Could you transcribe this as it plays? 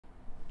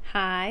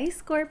Hi,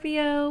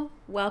 Scorpio.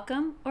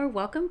 Welcome or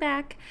welcome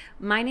back.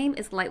 My name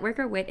is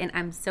Lightworker Wit, and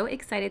I'm so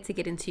excited to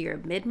get into your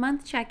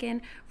mid-month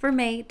check-in for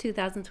May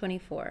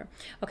 2024.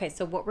 Okay,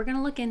 so what we're going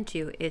to look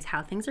into is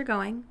how things are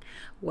going,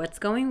 what's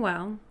going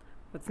well,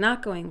 what's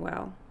not going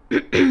well,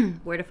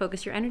 where to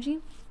focus your energy,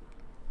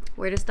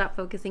 where to stop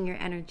focusing your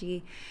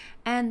energy,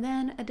 and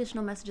then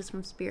additional messages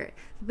from Spirit.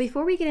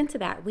 Before we get into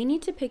that, we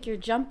need to pick your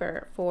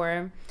jumper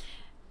for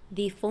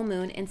the full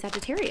moon in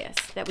Sagittarius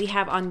that we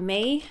have on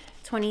May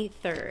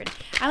 23rd.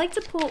 I like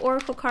to pull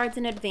oracle cards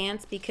in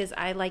advance because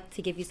I like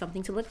to give you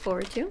something to look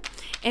forward to.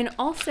 And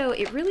also,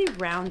 it really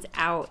rounds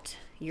out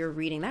your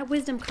reading. That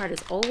wisdom card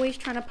is always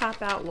trying to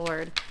pop out,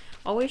 Lord.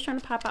 Always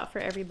trying to pop out for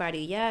everybody.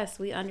 Yes,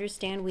 we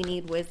understand we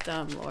need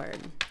wisdom, Lord.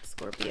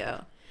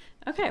 Scorpio.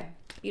 Okay,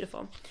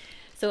 beautiful.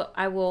 So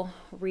I will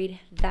read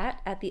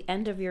that at the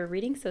end of your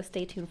reading, so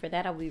stay tuned for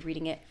that. I'll be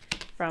reading it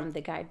from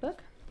the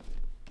guidebook.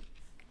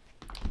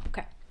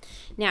 Okay.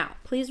 Now,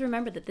 please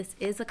remember that this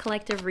is a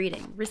collective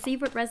reading.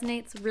 Receive what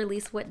resonates,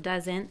 release what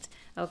doesn't,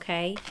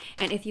 okay?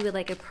 And if you would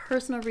like a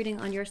personal reading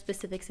on your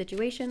specific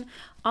situation,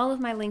 all of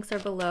my links are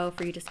below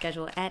for you to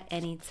schedule at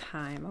any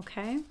time,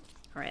 okay?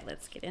 All right,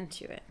 let's get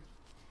into it.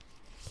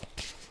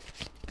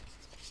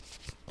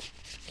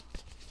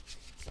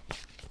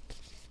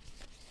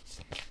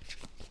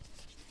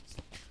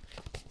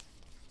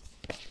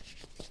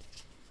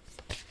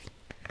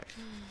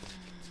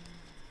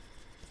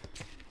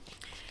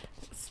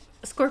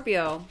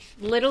 Scorpio,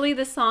 literally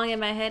the song in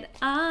my head,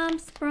 I'm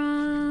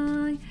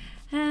sprung,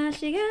 how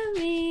she got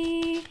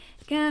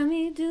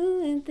me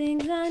doing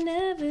things I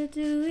never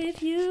do.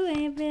 If you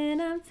ain't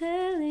been, I'm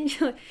telling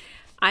you.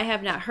 I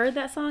have not heard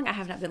that song. I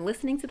have not been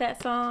listening to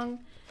that song.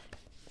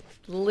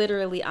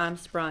 Literally, I'm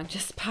sprung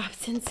just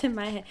pops into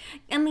my head.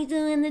 Got me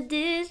doing the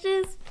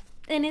dishes,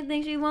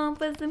 anything she want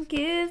but some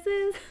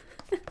kisses.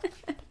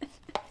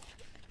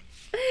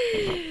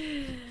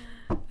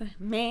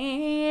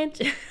 Man,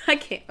 I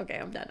can't. Okay,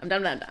 I'm done.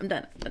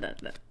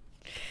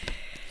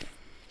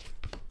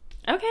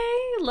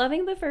 Okay,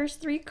 loving the first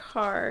three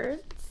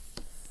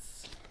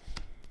cards.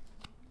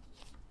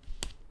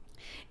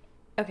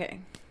 Okay.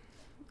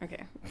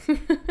 All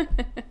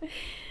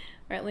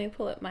right, let me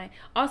pull up my...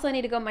 Also, I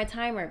need to go my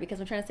timer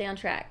because I'm trying to stay on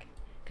track.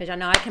 Because y'all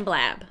know I can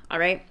blab, all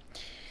right?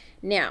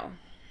 Now,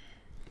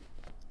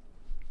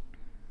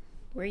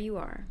 where you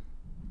are,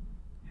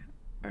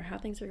 or how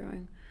things are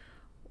going,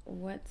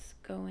 what's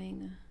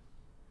going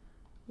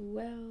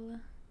well.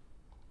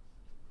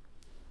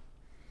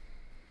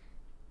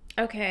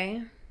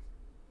 Okay.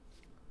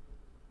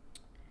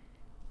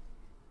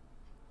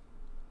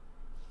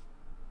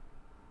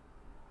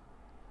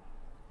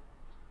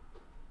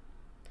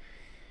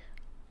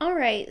 All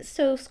right,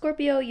 so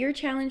Scorpio, your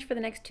challenge for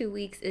the next 2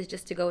 weeks is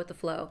just to go with the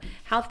flow.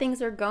 How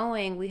things are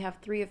going, we have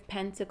Three of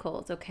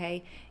Pentacles,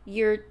 okay?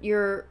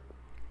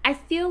 I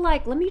feel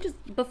like, let me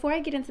just, before I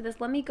get into this,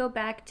 let me go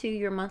back to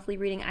your monthly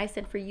reading. I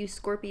said for you,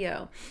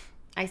 Scorpio,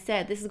 I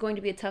said this is going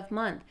to be a tough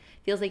month.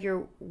 Feels like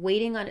you're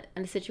waiting on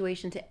a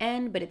situation to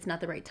end, but it's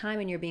not the right time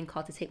and you're being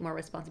called to take more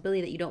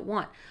responsibility that you don't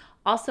want.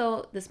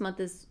 Also, this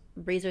month is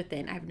razor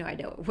thin. I have no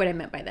idea what I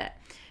meant by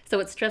that. So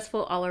it's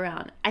stressful all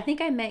around. I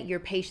think I meant your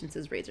patience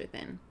is razor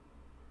thin.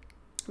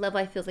 Love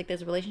life feels like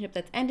there's a relationship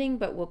that's ending,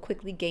 but will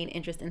quickly gain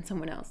interest in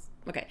someone else.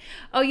 Okay.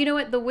 Oh, you know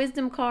what? The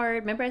wisdom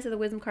card. Remember I said the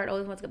wisdom card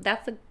always wants to go.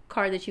 That's the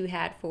card that you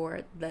had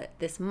for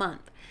this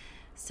month.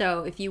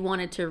 So if you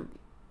wanted to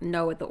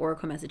know what the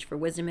oracle message for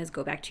wisdom is,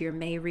 go back to your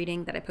May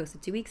reading that I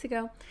posted 2 weeks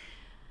ago,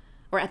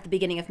 or at the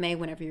beginning of May,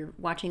 whenever you're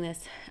watching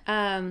this.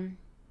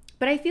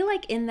 But I feel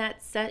like in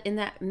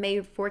that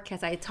May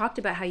forecast, I talked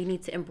about how you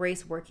need to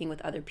embrace working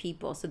with other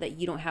people so that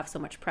you don't have so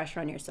much pressure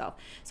on yourself.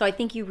 So I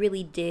think you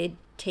really did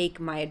take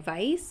my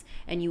advice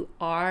and you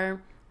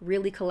are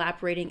really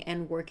collaborating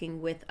and working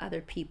with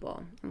other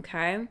people,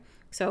 okay?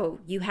 So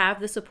you have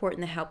the support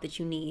and the help that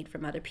you need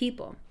from other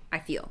people, I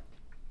feel.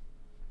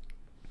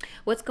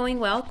 What's going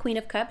well? Queen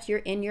of Cups, you're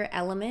in your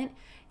element.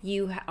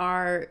 You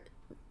are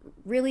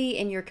really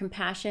in your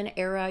compassion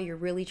era. You're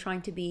really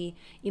trying to be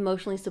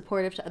emotionally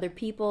supportive to other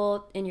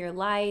people in your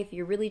life.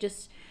 You're really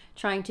just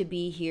trying to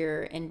be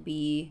here and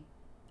be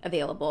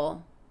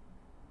available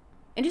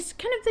and just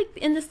kind of like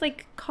in this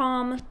like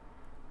calm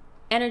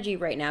energy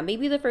right now.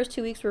 Maybe the first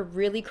 2 weeks were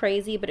really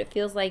crazy, but it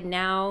feels like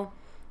now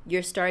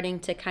you're starting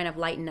to kind of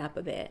lighten up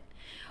a bit.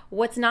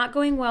 What's not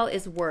going well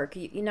is work.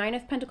 Nine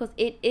of Pentacles,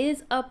 it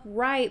is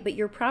upright, but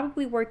you're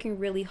probably working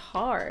really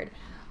hard.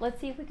 Let's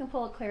see if we can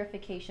pull a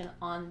clarification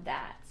on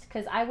that,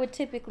 because I would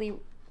typically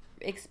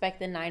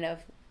expect the Nine of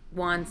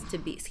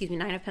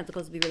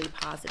Pentacles to be really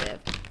positive.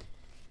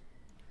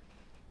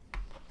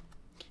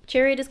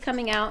 Chariot is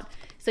coming out.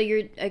 So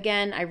you're,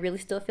 again, I really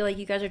still feel like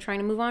you guys are trying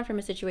to move on from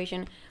a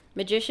situation.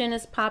 Magician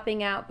is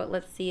popping out, but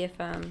let's see if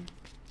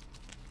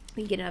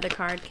we can get another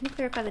card. Can you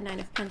clarify the Nine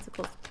of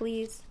Pentacles,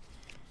 please?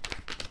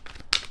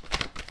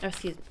 Oh,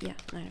 excuse me. Yeah,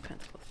 Nine of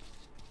Pentacles.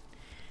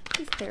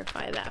 Please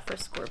clarify that for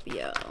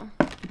Scorpio.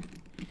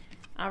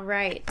 All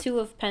right, Two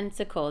of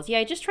Pentacles.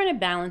 Yeah, just trying to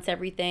balance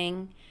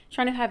everything.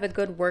 Trying to have a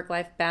good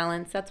work-life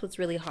balance. That's what's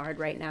really hard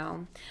right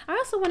now. I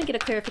also want to get a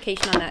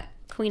clarification on that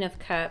Queen of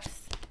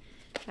Cups.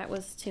 That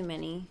was too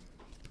many.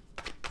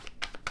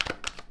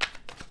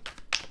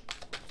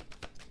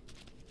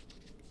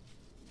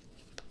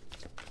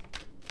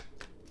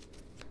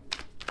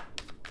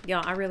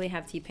 Y'all, I really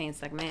have T-Pain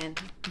stuck, man.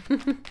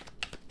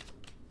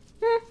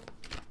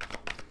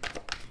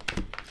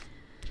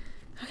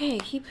 Okay,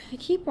 I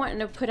keep wanting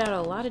to put out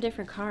a lot of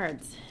different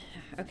cards.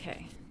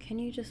 Okay, can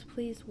you just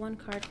please one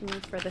card for me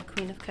for the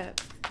Queen of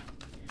Cups?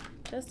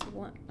 Just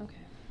one, okay.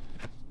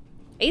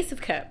 Ace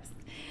of Cups.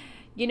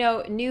 You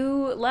know,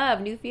 new love,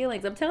 new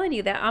feelings. I'm telling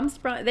you that I'm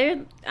sprung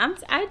there.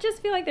 I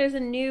just feel like there's a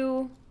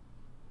new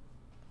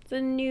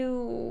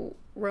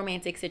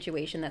romantic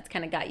situation that's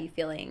kind of got you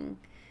feeling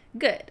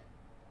good.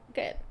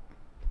 Good.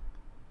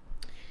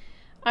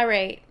 All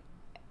right.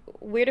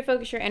 Where to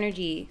focus your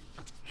energy?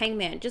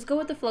 Hangman. Just go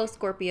with the flow,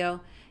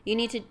 Scorpio. You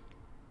need to...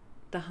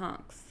 The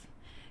honks.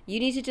 You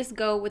need to just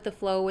go with the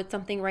flow with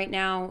something right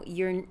now.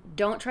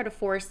 Don't try to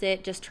force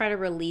it. Just try to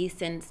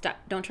release and stop.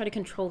 Don't try to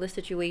control the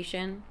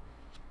situation.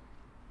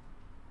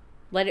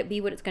 Let it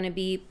be what it's going to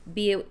be.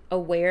 Be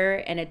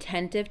aware and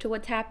attentive to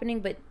what's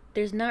happening, but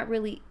there's not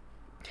really...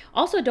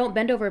 Also, don't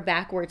bend over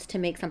backwards to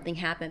make something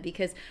happen,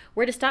 because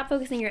where to stop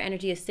focusing your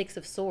energy is Six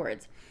of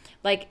Swords.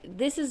 Like,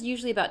 this is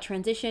usually about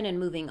transition and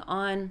moving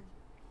on.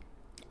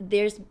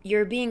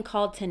 You're being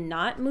called to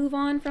not move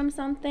on from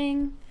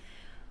something.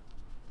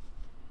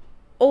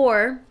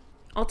 Or,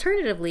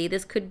 alternatively,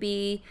 this could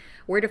be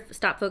where to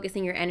stop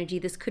focusing your energy.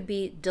 This could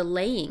be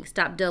delaying.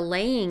 Stop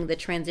delaying the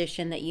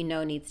transition that you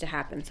know needs to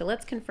happen. So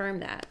let's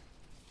confirm that.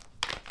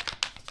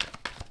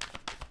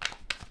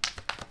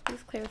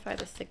 Please clarify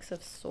the Six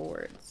of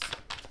Swords.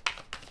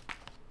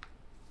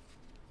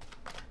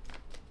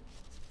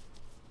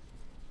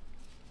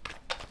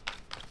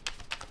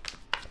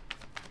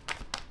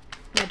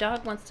 My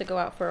dog wants to go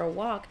out for a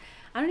walk.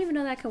 I don't even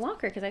know that I can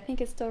walk her because I think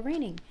it's still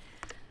raining.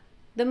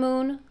 The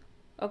Moon.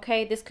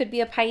 Okay, this could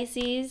be a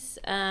Pisces.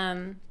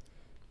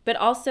 But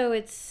also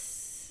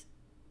it's...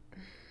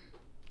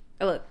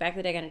 Oh, look, back of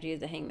the deck energy is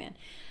the Hangman.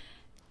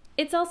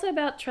 It's also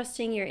about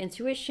trusting your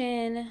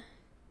intuition.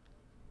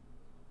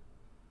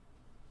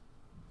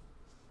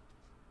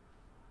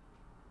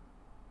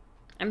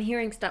 I'm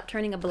hearing stop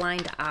turning a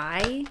blind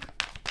eye.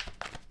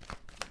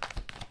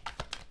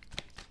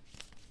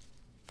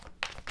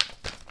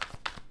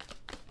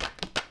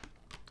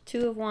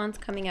 Two of Wands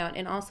coming out,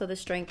 and also the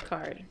Strength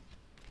card.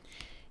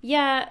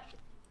 Yeah,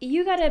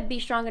 you gotta be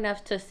strong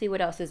enough to see what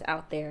else is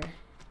out there.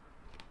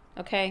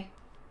 Okay?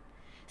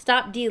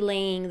 Stop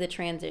delaying the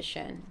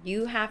transition.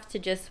 You have to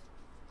just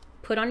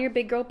put on your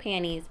big girl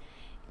panties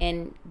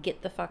and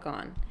get the fuck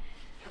on.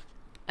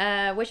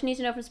 What you need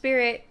to know from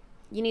Spirit: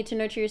 you need to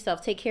nurture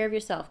yourself. Take care of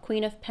yourself.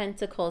 Queen of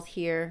Pentacles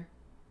here.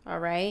 All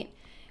right?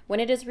 When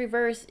it is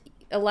reversed,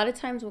 a lot of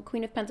times when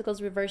Queen of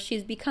Pentacles reversed,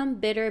 she's become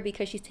bitter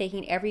because she's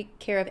taking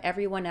care of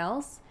everyone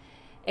else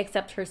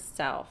except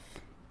herself.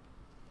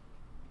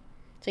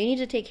 So you need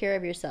to take care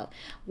of yourself.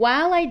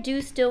 While I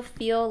do still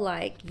feel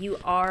like you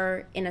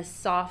are in a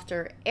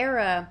softer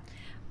era,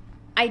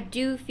 I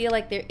do feel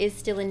like there is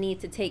still a need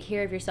to take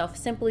care of yourself,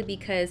 simply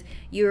because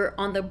you're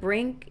on the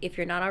brink, if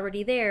you're not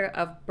already there,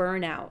 of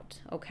burnout,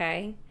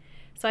 okay?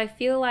 So I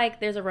feel like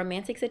there's a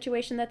romantic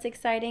situation that's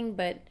exciting,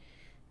 but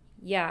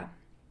yeah,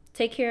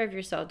 take care of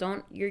yourself.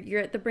 You're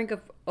at the brink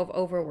of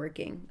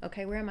overworking.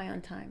 Okay, where am I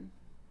on time?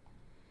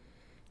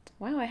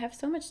 Wow, I have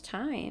so much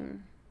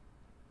time.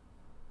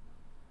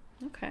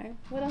 Okay,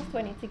 what else do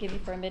I need to give you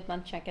for a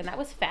mid-month check-in? That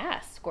was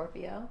fast,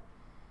 Scorpio.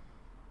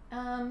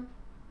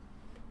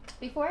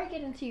 Before I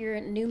get into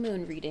your new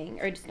moon reading,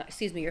 or just,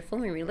 excuse me, your full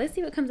moon reading, let's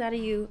see what comes out of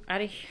you.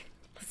 Let's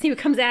see what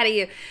comes out of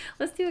you.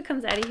 Let's see what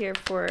comes out of here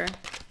for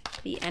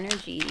the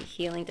energy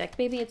healing deck.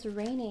 Baby, it's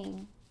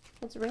raining.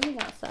 It's raining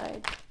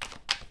outside.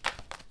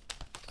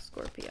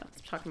 Scorpio. I'm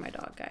talking to my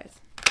dog, guys.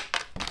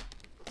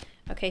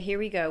 Okay, here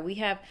we go. We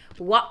have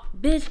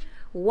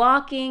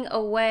walking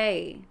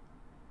away.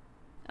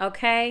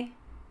 Okay?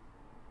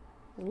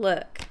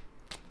 Look.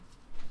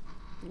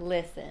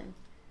 Listen.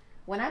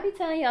 When I be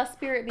telling y'all,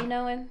 Spirit be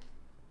knowing.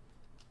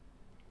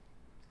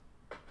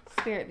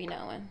 Spirit be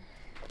knowing.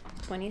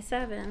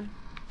 27.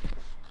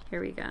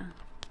 Here we go.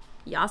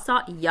 Y'all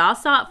saw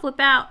it flip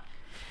out.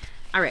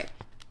 All right.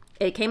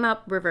 It came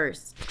up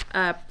reverse.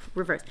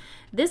 Reverse.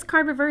 This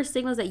card reverse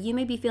signals that you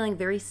may be feeling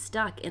very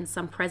stuck in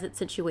some present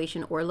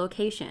situation or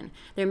location.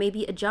 There may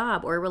be a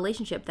job or a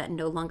relationship that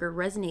no longer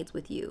resonates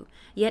with you.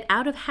 Yet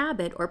out of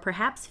habit or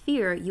perhaps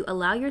fear, you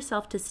allow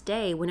yourself to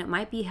stay when it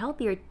might be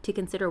healthier to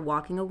consider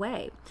walking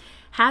away.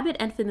 Habit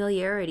and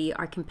familiarity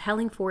are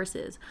compelling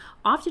forces,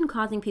 often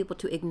causing people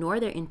to ignore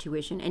their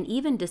intuition and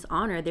even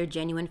dishonor their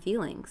genuine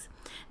feelings.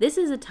 This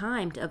is a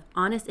time of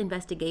honest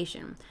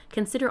investigation.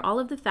 Consider all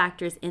of the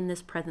factors in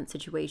this present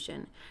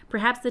situation.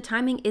 Perhaps the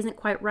timing isn't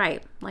quite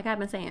right, like I've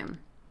been saying,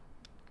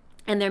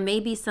 and there may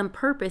be some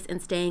purpose in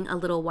staying a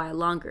little while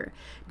longer.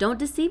 Don't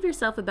deceive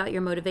yourself about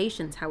your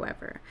motivations,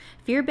 however.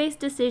 Fear-based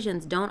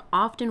decisions don't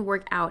often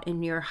work out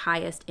in your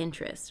highest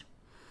interest.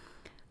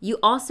 You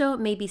also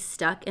may be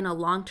stuck in a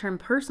long-term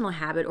personal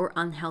habit or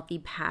unhealthy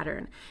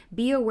pattern.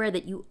 Be aware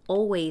that you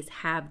always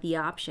have the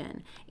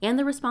option and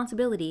the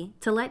responsibility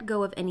to let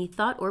go of any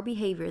thought or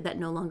behavior that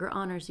no longer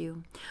honors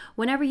you.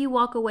 Whenever you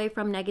walk away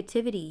from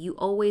negativity, you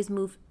always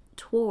move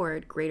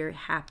toward greater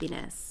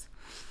happiness.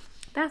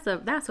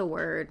 That's a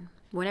word.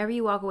 Whenever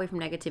you walk away from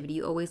negativity,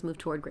 you always move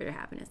toward greater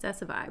happiness.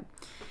 That's a vibe.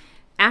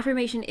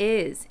 Affirmation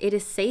is, it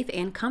is safe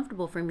and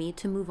comfortable for me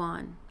to move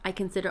on. I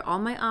consider all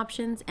my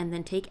options and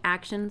then take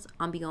actions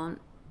on beyond.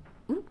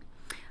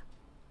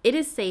 It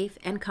is safe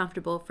and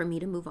comfortable for me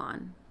to move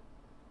on.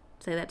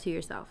 Say that to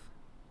yourself.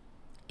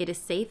 It is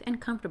safe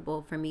and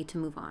comfortable for me to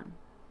move on.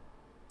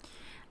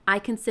 I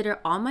consider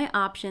all my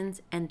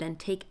options and then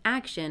take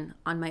action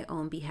on my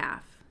own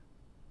behalf.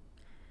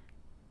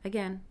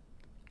 Again,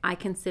 I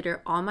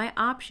consider all my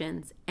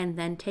options and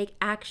then take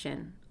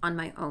action on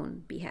my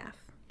own behalf.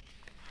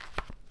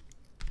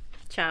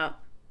 Ciao,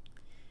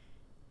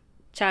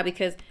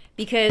 because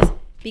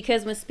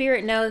when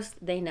spirit knows,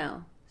 they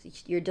know.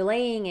 You're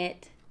delaying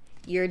it.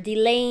 You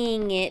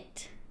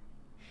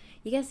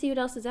gotta see what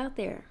else is out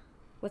there.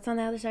 What's on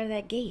the other side of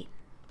that gate?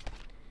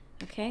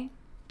 Okay.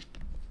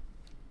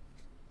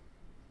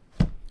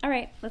 All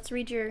right. Let's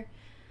read your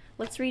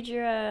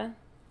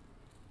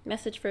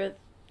message for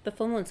the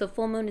full moon. So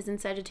full moon is in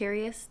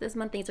Sagittarius this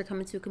month. Things are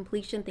coming to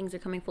completion. Things are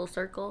coming full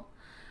circle.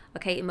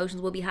 Okay.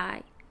 Emotions will be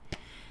high.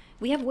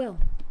 We have will.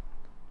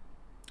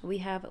 We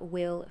have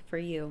will for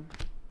you.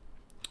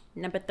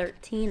 Number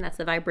 13, that's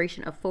the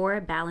vibration of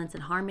 4, balance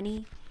and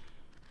harmony.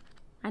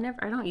 I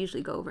don't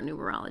usually go over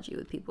numerology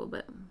with people,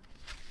 but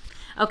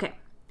okay.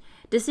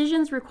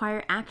 Decisions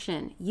require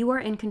action. You are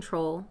in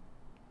control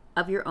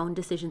of your own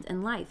decisions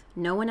in life.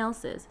 No one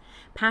else's.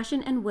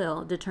 Passion and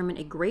will determine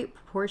a great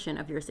proportion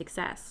of your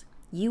success.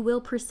 You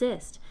will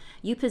persist.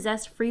 You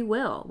possess free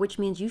will, which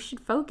means you should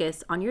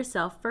focus on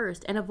yourself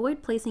first and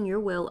avoid placing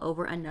your will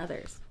over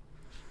another's.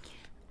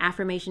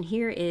 Affirmation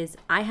here is,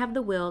 I have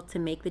the will to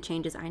make the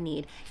changes I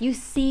need. You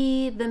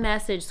see the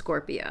message,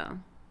 Scorpio.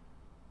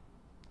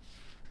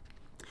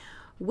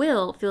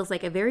 Will feels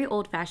like a very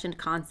old-fashioned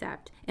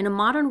concept. In a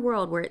modern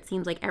world where it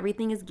seems like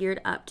everything is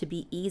geared up to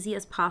be easy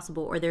as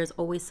possible or there's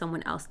always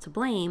someone else to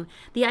blame,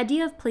 the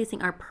idea of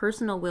placing our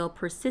personal will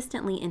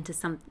persistently into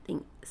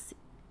something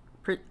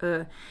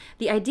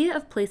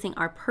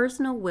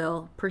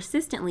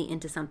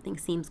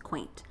seems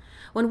quaint.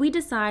 When we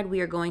decide we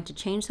are going to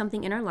change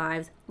something in our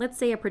lives, let's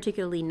say a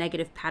particularly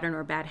negative pattern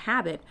or bad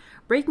habit,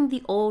 breaking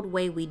the old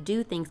way we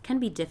do things can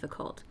be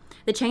difficult.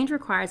 The change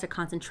requires a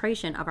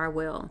concentration of our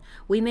will.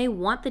 We may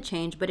want the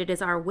change, but it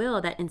is our will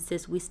that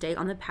insists we stay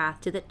on the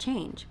path to that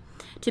change.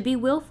 To be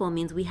willful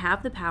means we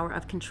have the power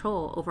of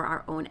control over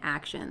our own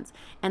actions,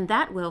 and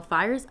that will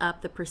fires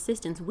up the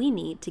persistence we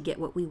need to get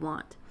what we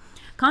want.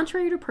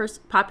 Contrary to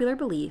popular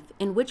belief,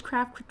 in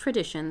witchcraft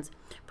traditions,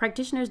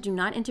 practitioners do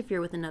not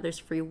interfere with another's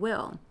free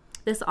will.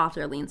 This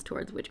author leans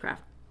towards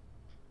witchcraft.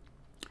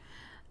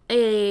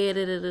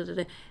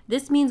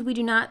 This means we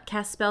do not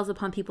cast spells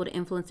upon people to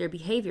influence their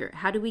behavior.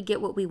 How do we get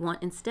what we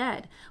want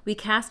instead? We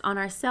cast on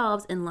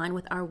ourselves in line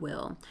with our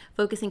will,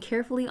 focusing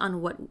carefully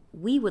on what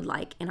we would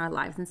like in our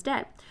lives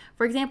instead.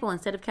 For example,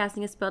 instead of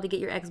casting a spell to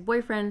get your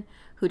ex-boyfriend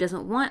who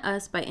doesn't want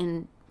us by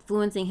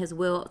influencing his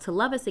will to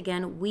love us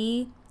again,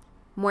 we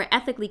more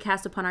ethically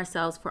cast upon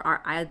ourselves for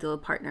our ideal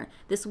partner.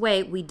 This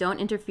way, we don't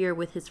interfere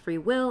with his free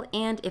will,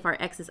 and if our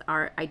ex is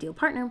our ideal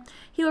partner,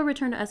 he will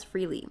return to us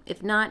freely.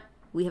 If not,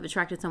 we have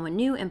attracted someone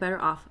new and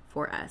better off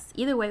for us.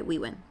 Either way, we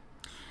win.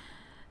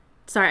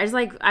 Sorry,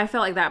 I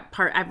felt like that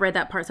part, I've read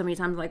that part so many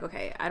times, like,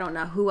 okay, I don't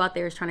know who out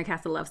there is trying to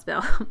cast a love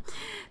spell.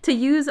 To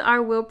use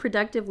our will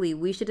productively,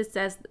 we should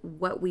assess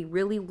what we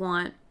really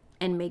want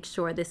and make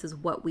sure this is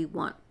what we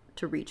want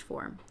to reach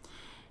for.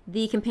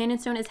 The companion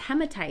stone is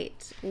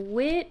hematite,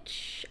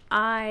 which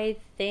I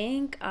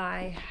think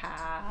I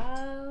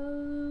have.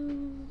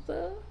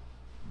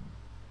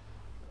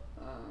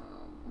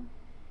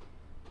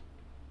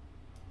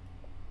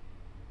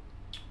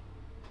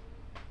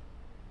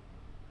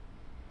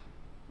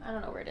 I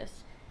don't know where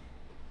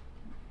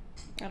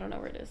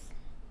it is.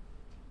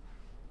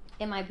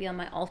 It might be on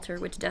my altar,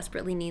 which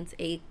desperately needs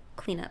a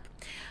cleanup.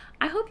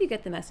 I hope you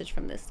get the message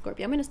from this,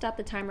 Scorpio. I'm going to stop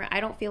the timer. I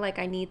don't feel like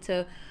I need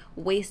to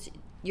waste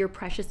your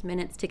precious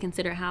minutes to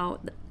consider how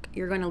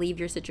you're going to leave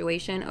your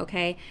situation,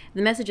 okay?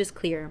 The message is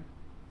clear.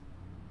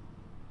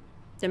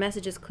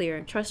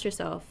 Trust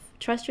yourself.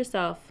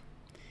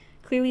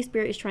 Clearly,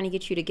 Spirit is trying to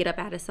get you to get up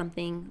out of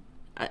something,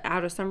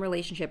 out of some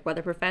relationship,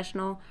 whether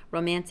professional,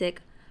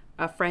 romantic,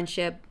 a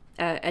friendship,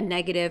 a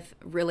negative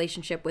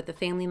relationship with a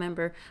family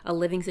member, a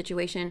living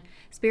situation.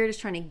 Spirit is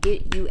trying to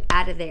get you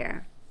out of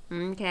there,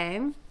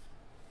 okay?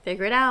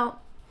 Figure it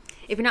out.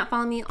 If you're not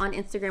following me on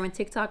Instagram and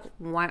TikTok,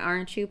 why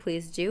aren't you?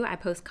 Please do. I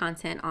post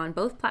content on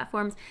both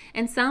platforms,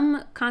 and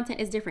some content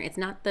is different. It's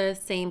not the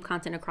same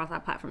content across our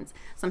platforms.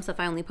 Some stuff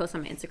I only post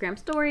on my Instagram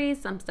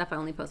stories. Some stuff I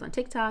only post on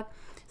TikTok.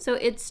 So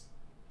it's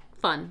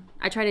fun.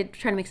 I try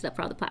to mix it up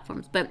for all the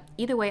platforms. But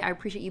either way, I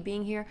appreciate you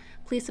being here.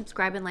 Please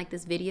subscribe and like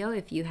this video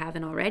if you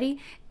haven't already.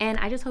 And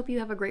I just hope you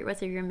have a great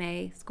rest of your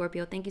May,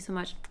 Scorpio. Thank you so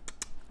much.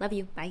 Love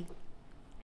you. Bye.